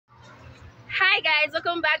Hi guys,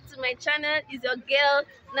 welcome back to my channel. It's your girl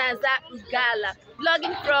Naza Ugala,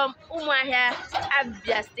 vlogging from Umuariam,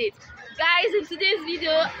 Abia State. Guys, in today's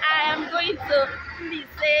video, I am going to Mbaise.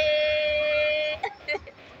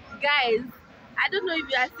 Guys, I don't know if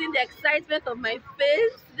you have seen the excitement of my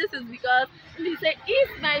face. This is because Mbaise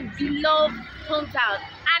is my beloved hometown.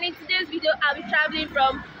 And in today's video, I'll be traveling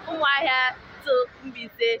from Umuariam to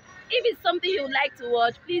Mbaise. If it's something you would like to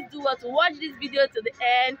watch, please do what to watch this video to the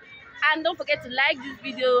end. And don't forget to like this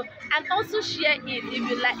video and also share it if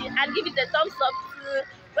you like it and give it a thumbs up too.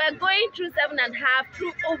 We're going through 7.5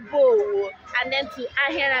 through Obowo and then to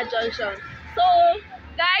Ahiara junction. So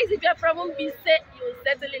guys, if you're from Mbaise, you will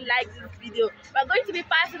certainly like this video. We're going to be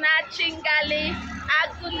passing Achingali,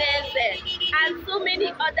 Aguneze and so many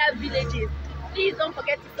other villages. Please don't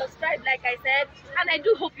forget to subscribe like I said, and I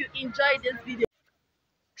do hope you enjoy this video.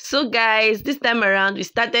 So guys, this time around we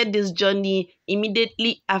started this journey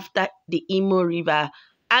immediately after the Imo River,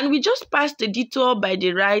 and we just passed the detour by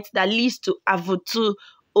the right that leads to Avutu,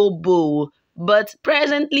 Obowo. But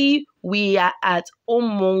presently we are at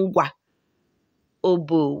Umungwa,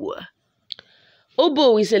 Obowo.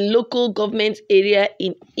 Obowo is a local government area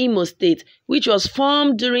in Imo State, which was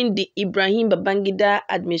formed during the Ibrahim Babangida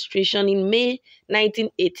administration in May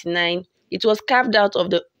 1989. It was carved out of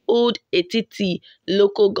the old Ihitte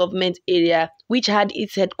local government area, which had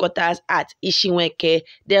its headquarters at Isinweke.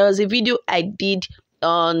 There was a video I did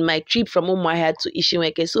on my trip from Umuariam to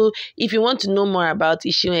Isinweke. So if you want to know more about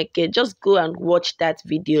Isinweke, just go and watch that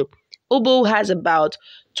video. Obowo has about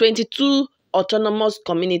 22 autonomous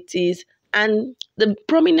communities, and the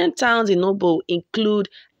prominent towns in Obowo include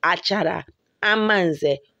Achara,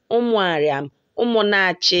 Amanze, Umuariam,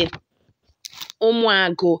 Umunachi,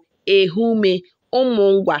 Umuago, Ehume,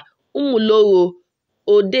 Umungwa, Umulogho,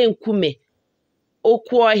 Odenkume,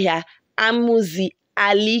 Okwuohia, Amuzi,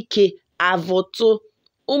 Alaike, Avutu,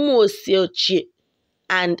 Umuosiochie,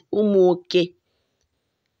 and Umuoke.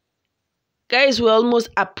 Guys, we're almost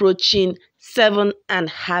approaching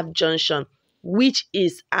 7.5 junction, which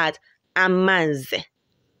is at Amanze.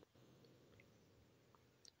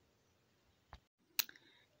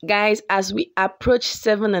 Guys, as we approach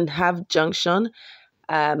 7.5 junction,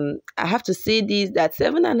 I have to say this, that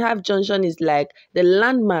 7.5 junction is like the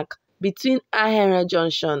landmark between Ahiara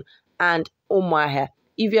junction and Umuariam.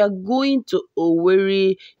 If you are going to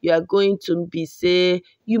Owerri, you are going to Mbaise,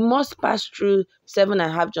 you must pass through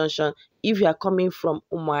 7.5 junction if you are coming from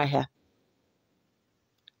Umuariam.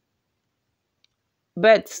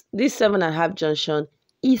 But this 7.5 junction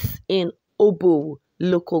is in Obowo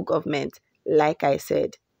local government, like I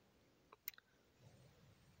said.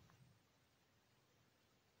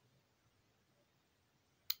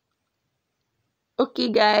 Okay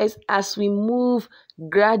guys, as we move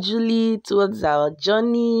gradually towards our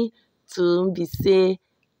journey to Mbaise,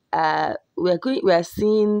 we are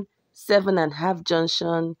seeing 7.5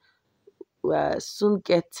 junction. We are soon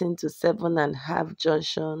getting to 7.5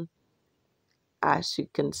 junction. As you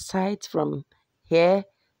can sight from here,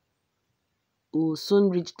 we'll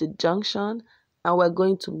soon reach the junction, and we're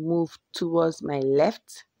going to move towards my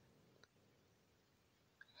left,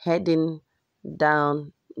 heading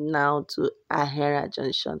down now to Ahiara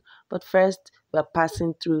junction. But first, we're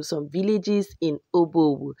passing through some villages in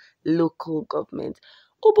Obowo local government.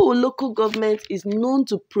 Obowo local government is known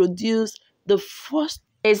to produce the first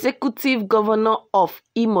executive governor of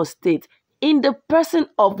Imo State in the person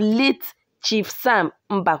of late Chief Sam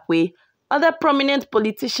Mbakwe. Other prominent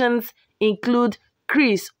politicians include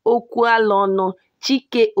Chris Okwualono,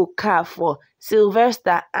 Chike Okafor,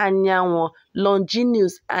 Sylvester Anyanwo,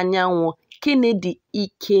 Longinus Anyanwo, Kennedy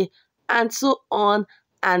Ike, and so on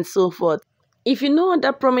and so forth. If you know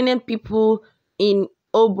other prominent people in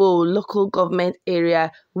Obowo local government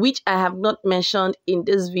area which I have not mentioned in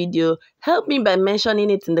this video, help me by mentioning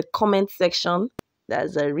it in the comment section.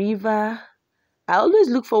 There's a river. I always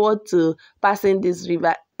look forward to passing this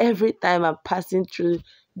river every time I'm passing through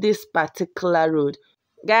this particular road.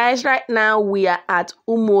 Guys, right now we are at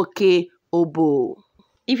Umuoke, Obowo.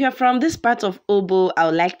 If you're from this part of Obowo, I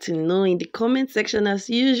would like to know in the comment section as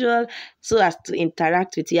usual, so as to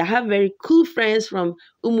interact with you. I have very cool friends from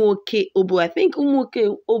Umuoke, Obowo. I think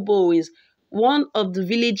Umuoke, Obowo is one of the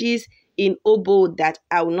villages in Obowo that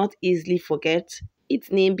I will not easily forget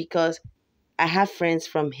its name because I have friends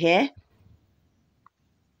from here.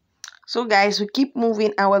 So guys, we keep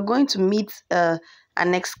moving and we're going to meet an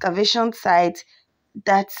excavation site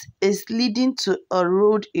that is leading to a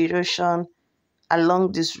road erosion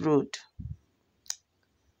along this road.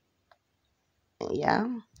 Yeah.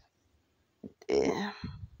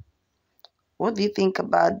 What do you think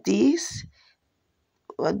about this?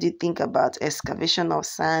 What do you think about excavation of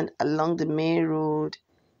sand along the main road?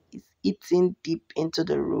 It's eating deep into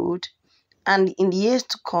the road. And in the years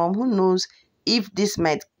to come, who knows if this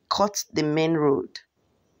might cut the main road.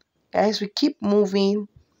 Guys, we keep moving.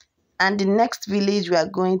 And the next village we are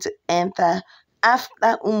going to enter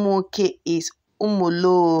after Umuoke is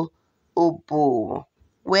Umulogho Obowo,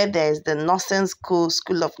 where there is the nursing school,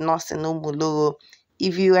 School of Nursing Umulogho.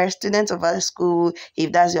 If you are a student of our school,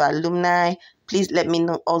 if that's your alumni, please let me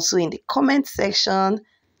know also in the comment section,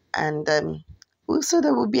 and so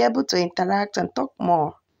that we'll be able to interact and talk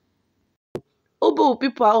more. Obowo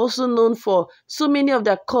people are also known for so many of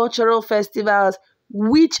their cultural festivals,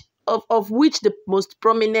 of which the most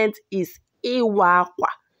prominent is Iwa Akwa.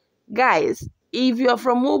 Guys, if you're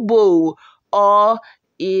from Obowo or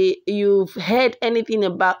you've heard anything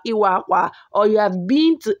about Iwa Akwa or you have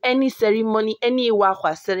been to any ceremony, any Iwa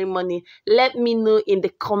Akwa ceremony, let me know in the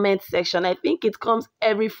comment section. I think it comes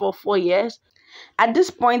every 4 years. At this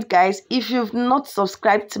point, guys, if you've not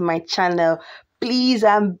subscribed to my channel, please,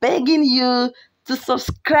 I'm begging you to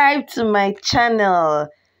subscribe to my channel.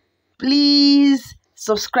 Please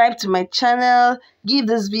subscribe to my channel, give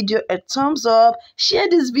this video a thumbs up, share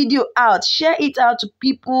this video out, share it out to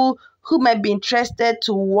people who might be interested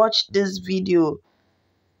to watch this video.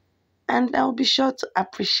 And I'll be sure to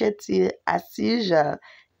appreciate you as usual.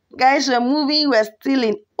 Guys, we're still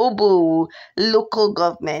in Obowo local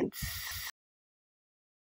government.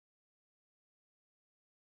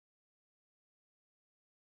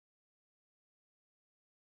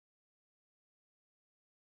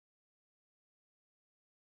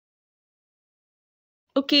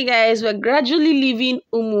 Okay, guys, we're gradually leaving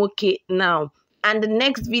Umuoke now. And the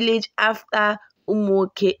next village after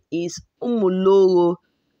Umuoke is Umulogho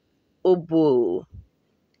Obowo.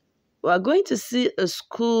 We're going to see a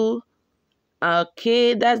school.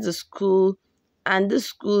 Okay, that's the school. And this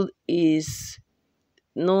school is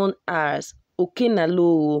known as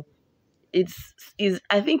Okenalo. Is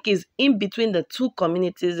I think is in between the two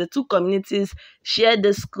communities. The two communities share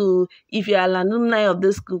the school. If you are an alumni of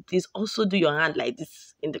the school, please also do your hand like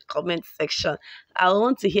this in the comment section. I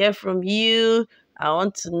want to hear from you. I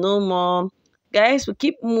want to know more. Guys, we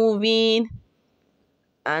keep moving.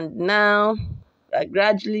 And now we're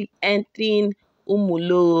gradually entering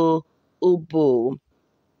Umulogho Obowo.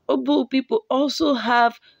 Obowo people also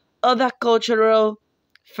have other cultural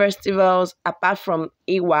festivals apart from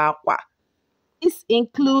Iwa Akwa. These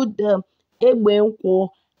include the Egbe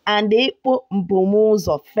and the Ekpo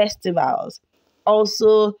Mbomozo festivals,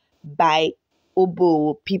 also by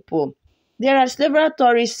Obowo people. There are several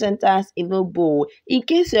tourist centers in Obowo. In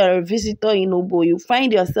case you're a visitor in Obowo, you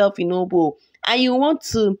find yourself in Obowo and you want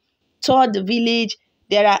to tour the village,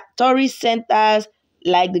 there are tourist centers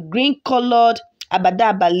like the green-colored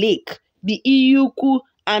Abadaba Lake, the Iyukwu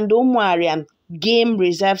and Umuariam Game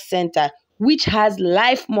Reserve Center, which has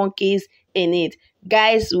live monkeys in it.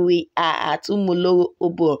 Guys, we are at Umulogho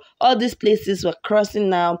Obowo. All these places we're crossing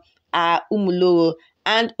now are Umulogho.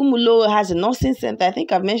 And Umulogho has a nursing center. I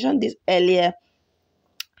think I've mentioned this earlier.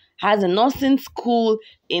 Has a nursing school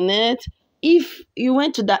in it. If you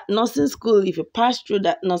went to that nursing school, if you passed through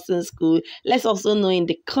that nursing school, let's also know in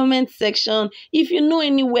the comment section. If you know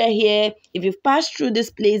anywhere here, if you've passed through this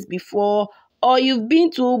place before, or you've been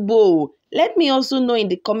to Obowo, let me also know in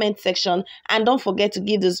the comment section. And don't forget to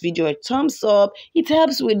give this video a thumbs up. It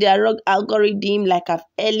helps with the algorithm, like I've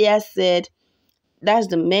earlier said. That's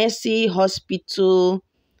the Mercy Hospital.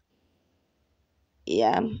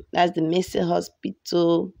 Yeah, that's the Mercy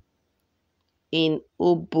Hospital in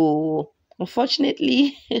Obowo.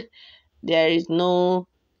 Unfortunately, there is no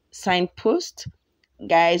signpost.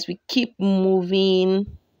 Guys, we keep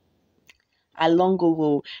moving along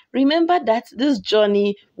Obowo. Remember that this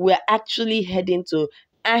journey we're actually heading to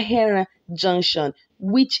Ahiara junction,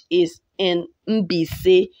 which is in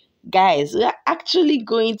Mbaise. Guys, we are actually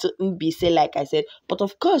going to Mbaise, like I said, but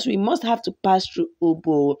of course we must have to pass through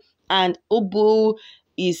Obowo, and Obowo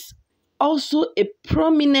is also a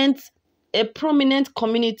prominent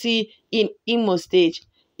community in Imo State.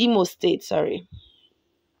 Sorry.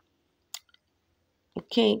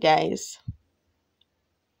 Okay, guys,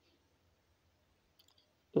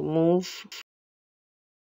 we move.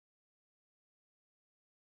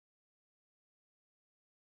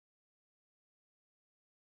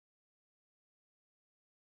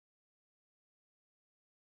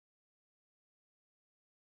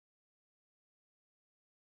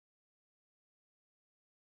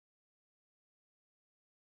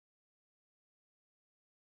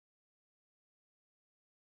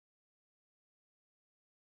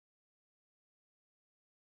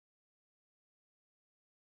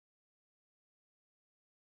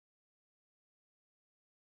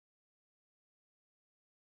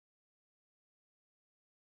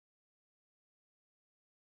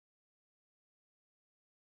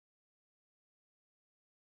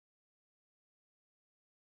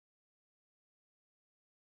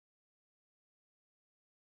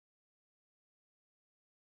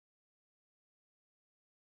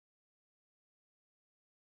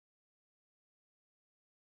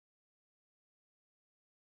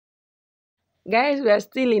 Guys, we are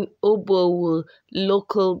still in Obowo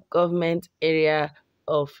local government area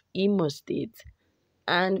of Imo State.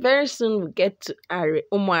 And very soon we get to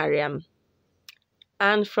Umuariam.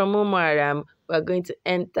 And from Umuariam, we are going to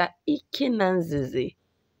enter Ikenanzizi,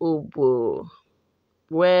 Oboh,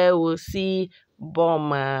 where we'll see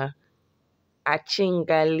Boma,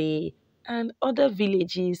 Achingali, and other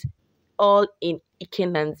villages all in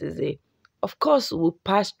Ikenanzizi. Of course, we'll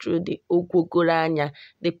pass through the Ogwogoranya,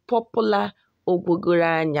 the popular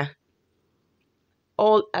Ogwogoranya,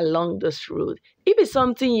 all along this road. If it's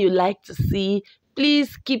something you like to see,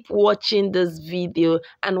 please keep watching this video.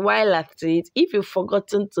 And while at it, if you've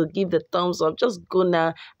forgotten to give the thumbs up, just go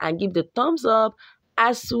now and give the thumbs up.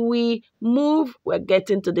 As we move, we're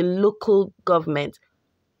getting to the local government,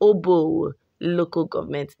 Obowo local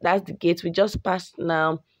government. That's the gate we just passed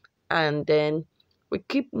now. And then we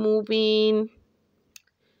keep moving.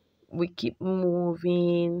 We keep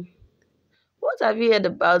moving. What have you heard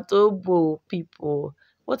about Obowo people?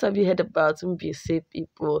 What have you heard about Mbaise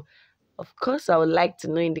people? Of course, I would like to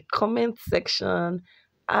know in the comment section.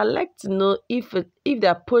 I'd like to know if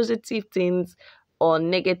there are positive things or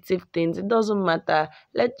negative things. It doesn't matter.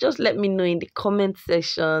 Just let me know in the comment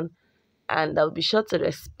section, and I'll be sure to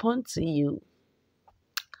respond to you.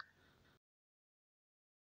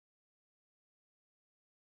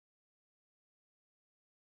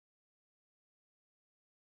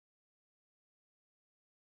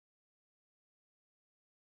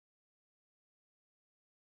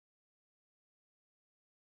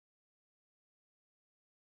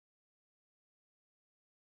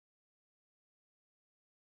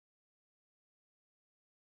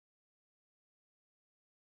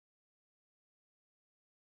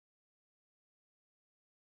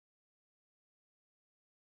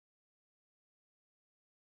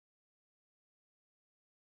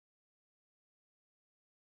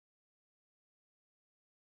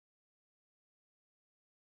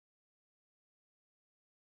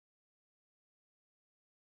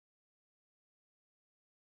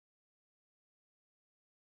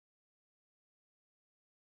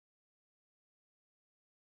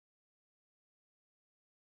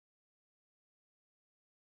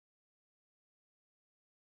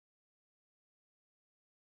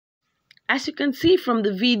 As you can see from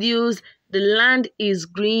the videos, the land is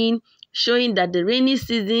green, showing that the rainy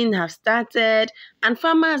season has started and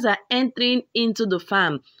farmers are entering into the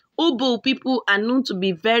farm. Obo people are known to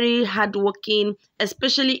be very hardworking,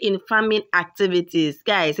 especially in farming activities.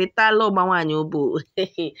 Guys, Obo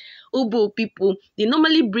Obo people, they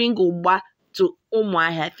normally bring Oba to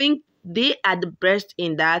Umuahia. I think they are the best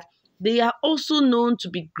in that. They are also known to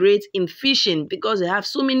be great in fishing because they have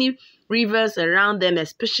so many rivers around them,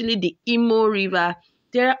 especially the Imo River.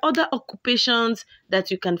 There are other occupations that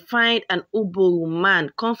you can find an Obo man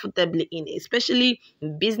comfortably in, especially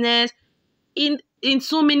in business, in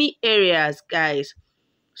so many areas, guys.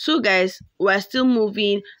 So, guys, we're still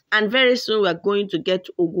moving, and very soon we're going to get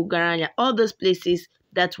to Ogugaranya. All those places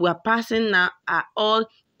that we're passing now are all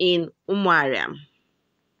in Umariam.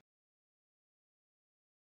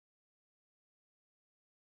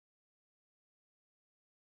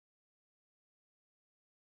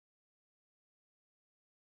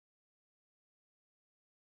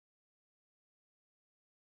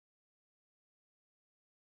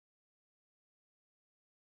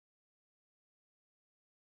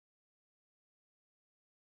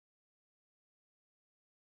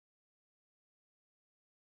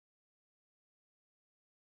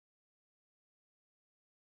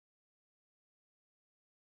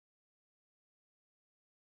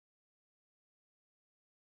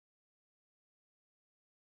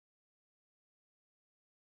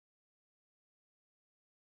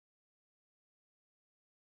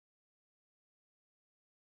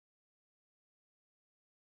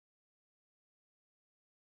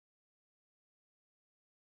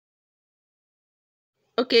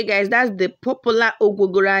 Okay, guys, that's the popular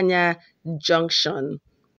Ogogoranya junction.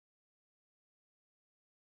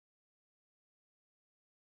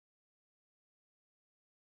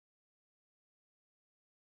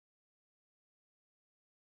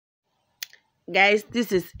 Guys,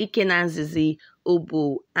 this is ikenanzizi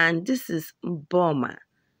Obo, and this is Boma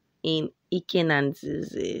in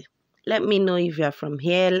Ikenanzizi. Let me know if you're from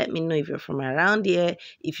here. Let me know if you're from around here.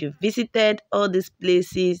 If you visited all these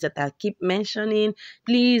places that I keep mentioning,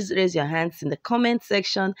 please raise your hands in the comment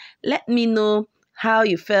section. Let me know how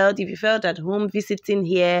you felt, if you felt at home visiting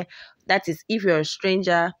here, that is if you're a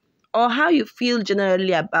stranger, or how you feel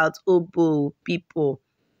generally about Obo people.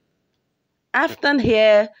 After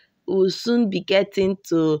here, we'll soon be getting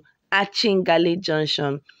to Achingali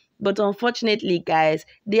Junction. But unfortunately, guys,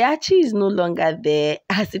 the Achi is no longer there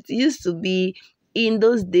as it used to be in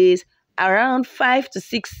those days. Around 5 to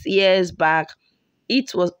 6 years back,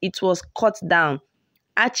 it was cut down.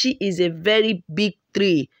 Achi is a very big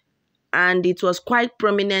tree, and it was quite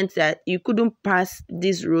prominent that you couldn't pass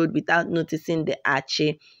this road without noticing the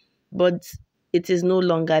Achi. But it is no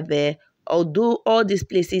longer there, although all these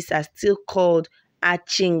places are still called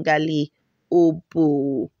Achingali,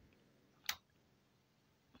 Obowo.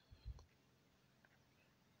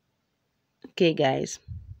 Okay, guys,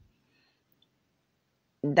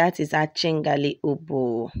 that is Achingali,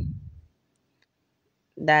 Obowo.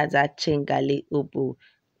 That's Achingali, Obowo.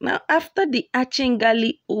 Now, after the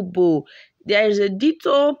Achingali, Obowo, there is a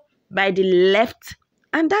detour by the left,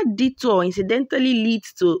 and that detour incidentally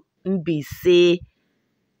leads to Mbaise.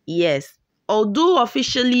 Yes, although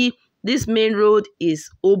officially this main road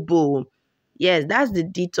is Obowo. Yes, that's the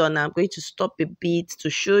detour. Now I'm going to stop a bit to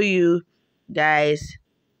show you guys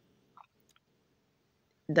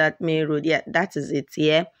that main road. Yeah, that is it.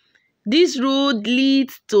 Yeah, this road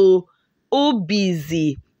leads to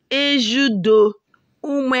Obizi, Ezido,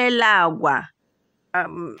 Umulogho,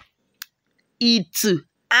 Ihitte,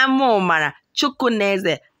 Amumara,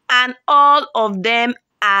 Chokoneze, and all of them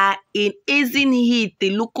are in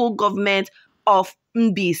Ezinihitte, local government of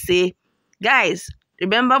Mbaise. Guys,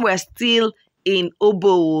 remember we're still in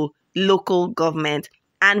Obowo local government,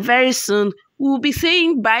 and very soon we'll be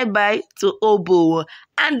saying bye-bye to Obowo,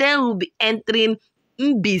 and then we'll be entering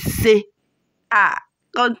Mbaise.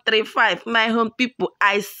 Country 5, my home people,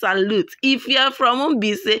 I salute. If you're from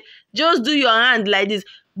Mbaise, just do your hand like this.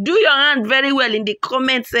 Do your hand very well in the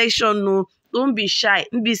comment section. No, don't be shy.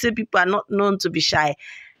 Mbaise people are not known to be shy.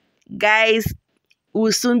 Guys,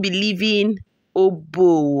 we'll soon be leaving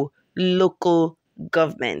Obowo local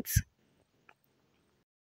government.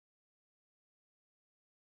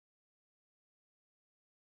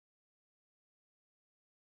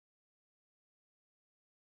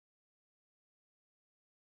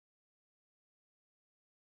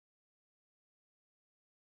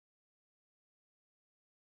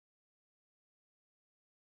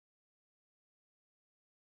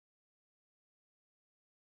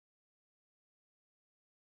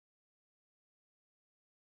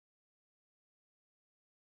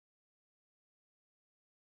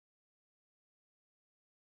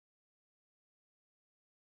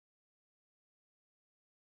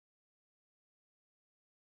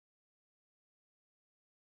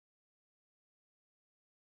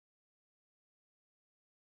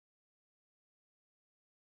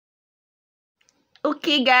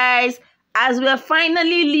 Okay, guys, as we're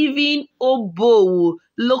finally leaving Obowo,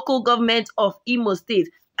 local government of Imo State,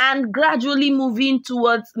 and gradually moving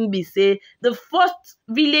towards Mbaise, the first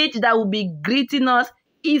village that will be greeting us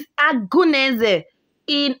is Aguneze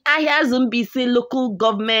in Ahiazu, Mbaise, local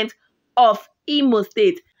government of Imo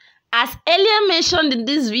State. As earlier mentioned in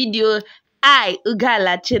this video, I,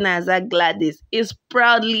 Ugala Chinaza Gladys, is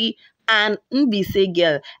proudly an Mbaise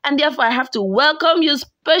girl, and therefore I have to welcome you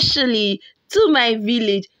specially to my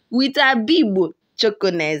village with a bibo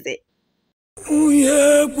Chokoneze.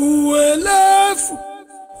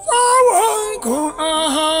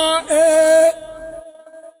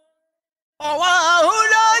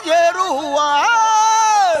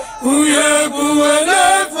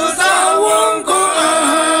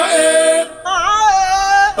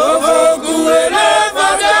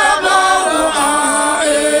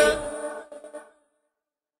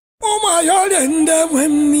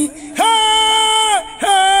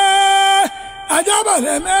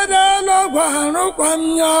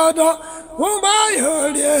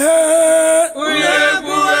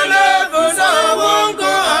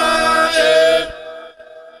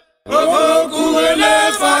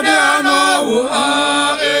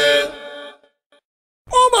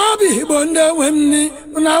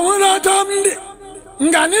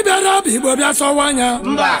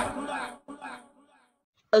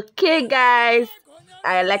 Okay, guys,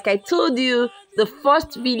 like I told you, the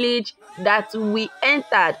first village that we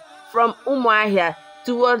entered from Umuariam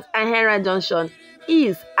towards Ahiara junction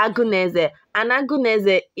is Aguneze, and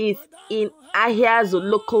Aguneze is in Ahiazu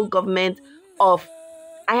local government of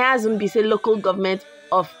Ahiazu Mbaise local government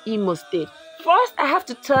of Imo State. First, I have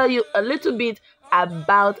to tell you a little bit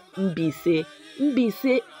about Mbaise.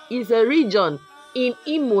 Mbaise is a region in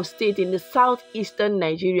Imo State in the southeastern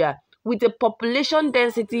Nigeria with a population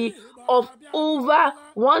density of over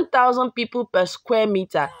 1,000 people per square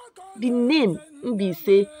meter. The name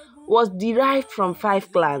Mbaise was derived from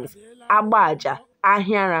 5 clans: Abaja,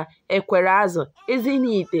 Ahiara, Ekwerazo,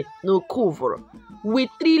 Ezinihitte, and Okuvoro. with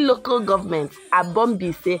 3 local governments, Aboh,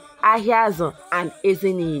 Ahiazu, and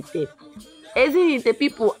Ezinihitte. Ezinihitte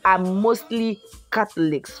people are mostly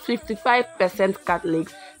Catholics, 55%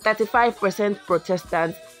 Catholics, 35%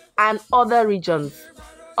 Protestants, and other religions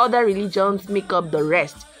make up the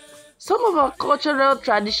rest. Some of our cultural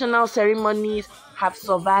traditional ceremonies have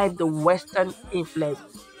survived the Western influence,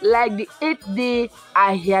 like the 8-day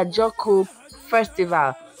Ahiazu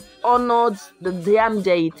festival honors the Yam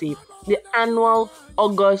deity, the annual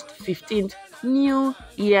August 15th New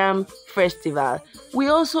Yam festival. We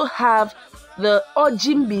also have the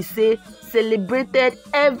Mbaise celebrated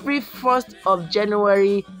every 1st of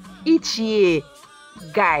January each year.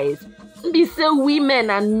 Guys, Mbaise women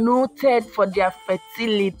are noted for their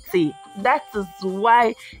fertility. That is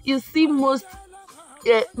why you see most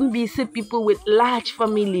Mbaise people with large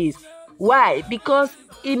families. Why? Because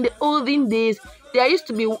in the olden days, there used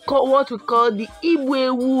to be what we call the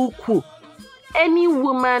Igwe. Any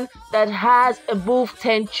woman that has above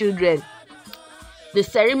 10 children, the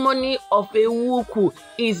ceremony of a wuku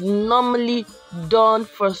is normally done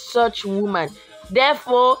for such woman.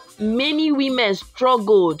 Therefore, many women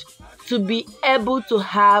struggled to be able to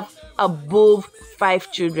have above 10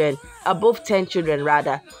 children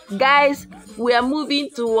rather. Guys, we are moving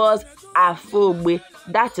towards Afor,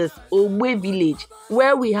 that is Ogbe village,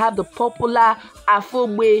 where we have the popular Afor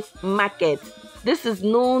market. This is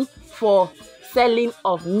known for selling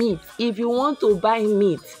of meat. If you want to buy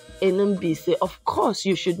meat in Mbaise, of course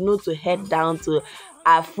you should know to head down to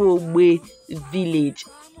Afor village.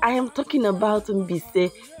 I am talking about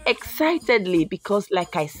Mbaise excitedly because,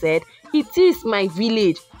 like I said, it is my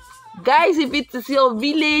village. Guys, if it is your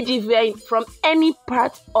village, if you are from any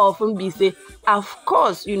part of Mbaise, of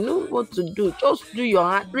course you know what to do. Just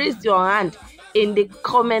raise your hand in the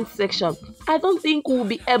comment section. I don't think we'll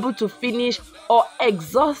be able to finish or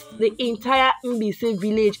exhaust the entire Mbaise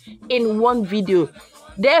village in one video.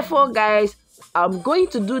 Therefore, guys, I'm going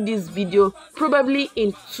to do this video probably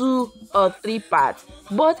in 2 or 3 parts.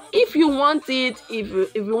 But if you want it,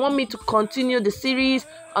 if you want me to continue the series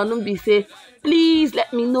on Mbaise, please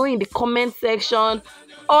let me know in the comment section,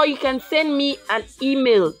 or you can send me an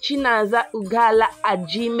email,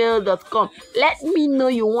 chinazaugala@gmail.com. Let me know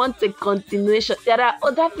you want a continuation. There are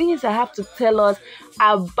other things I have to tell us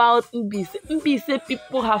about Mbaise. Mbaise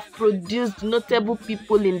people have produced notable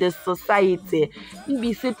people in the society.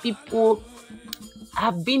 Mbaise people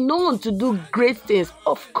have been known to do great things.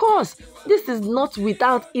 Of course, this is not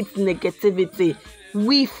without its negativity.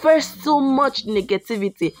 We face so much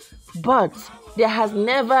negativity, but there has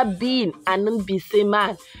never been an Mbaise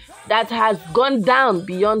man that has gone down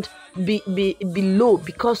beyond below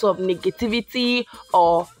because of negativity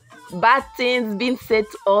or bad things being said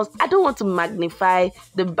to us. I don't want to magnify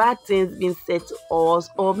the bad things being said to us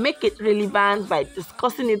or make it relevant by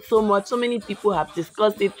discussing it so much. So many people have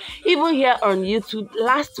discussed it. Even here on YouTube,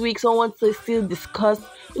 last week someone still discussed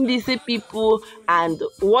Mbaise people and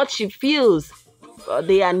what she feels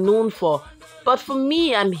they are known for. But for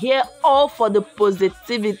me, I'm here all for the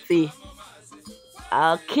positivity.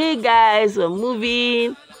 Okay, guys, we're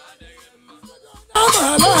moving.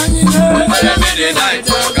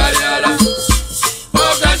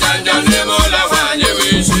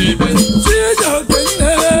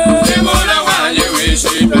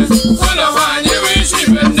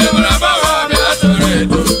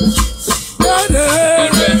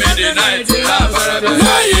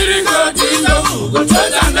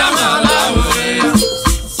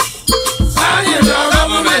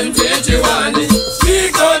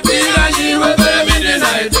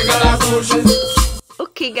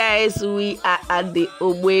 Okay, guys, we are at the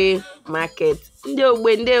Ogbe market. We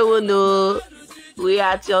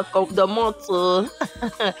are at your the motto.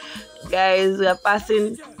 Guys, we are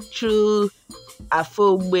passing through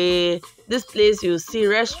Afor. This place, you see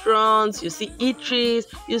restaurants, you see eateries,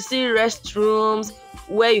 you see restrooms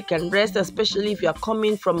where you can rest, especially if you are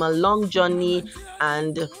coming from a long journey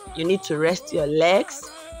and you need to rest your legs.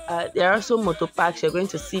 There are also motor parks. You're going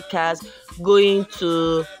to see cars going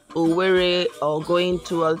to Owerri or going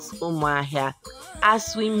towards Umuariam.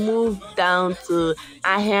 As we move down to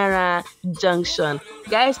Ahiara junction,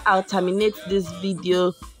 guys, I'll terminate this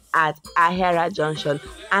video at Ahiara junction.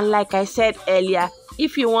 And like I said earlier,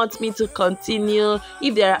 if you want me to continue,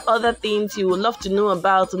 if there are other things you would love to know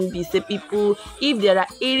about Mbaise people, if there are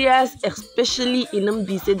areas especially in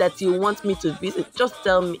Mbaise that you want me to visit, just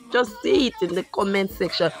tell me, just say it in the comment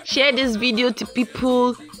section. Share this video to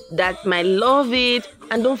people that might love it,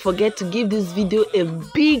 and don't forget to give this video a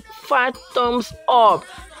big fat thumbs up.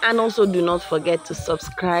 And also do not forget to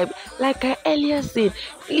subscribe. Like I earlier said,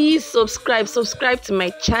 please subscribe to my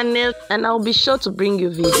channel, and I'll be sure to bring you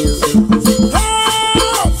videos.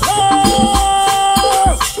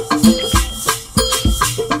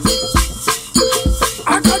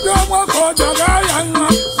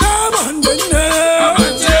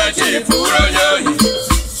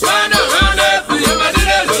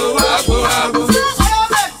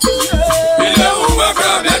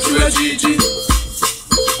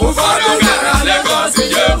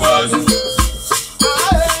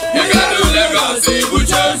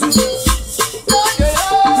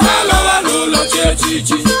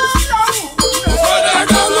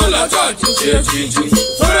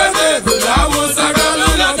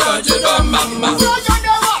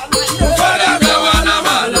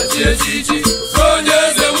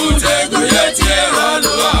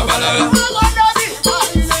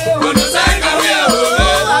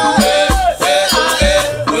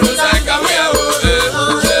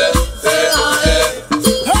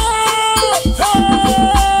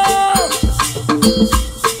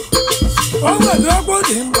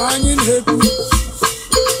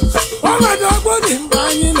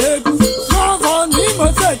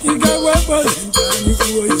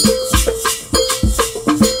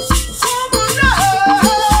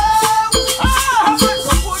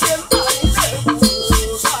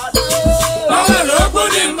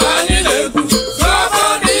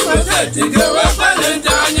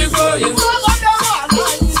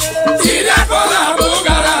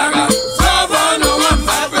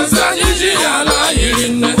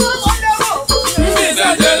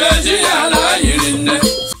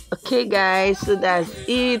 Okay guys, so that's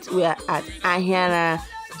it. We are at Ahiara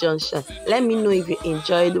junction. Let me know if you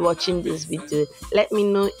enjoyed watching this video. Let me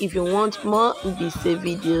know if you want more Mbaise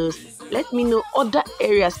videos. Let me know other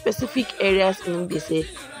areas, specific areas in Mbaise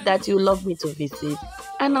that you love me to visit,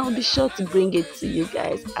 and I'll be sure to bring it to you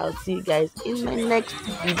guys. I'll see you guys in my next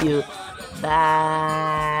video.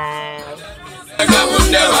 Bye.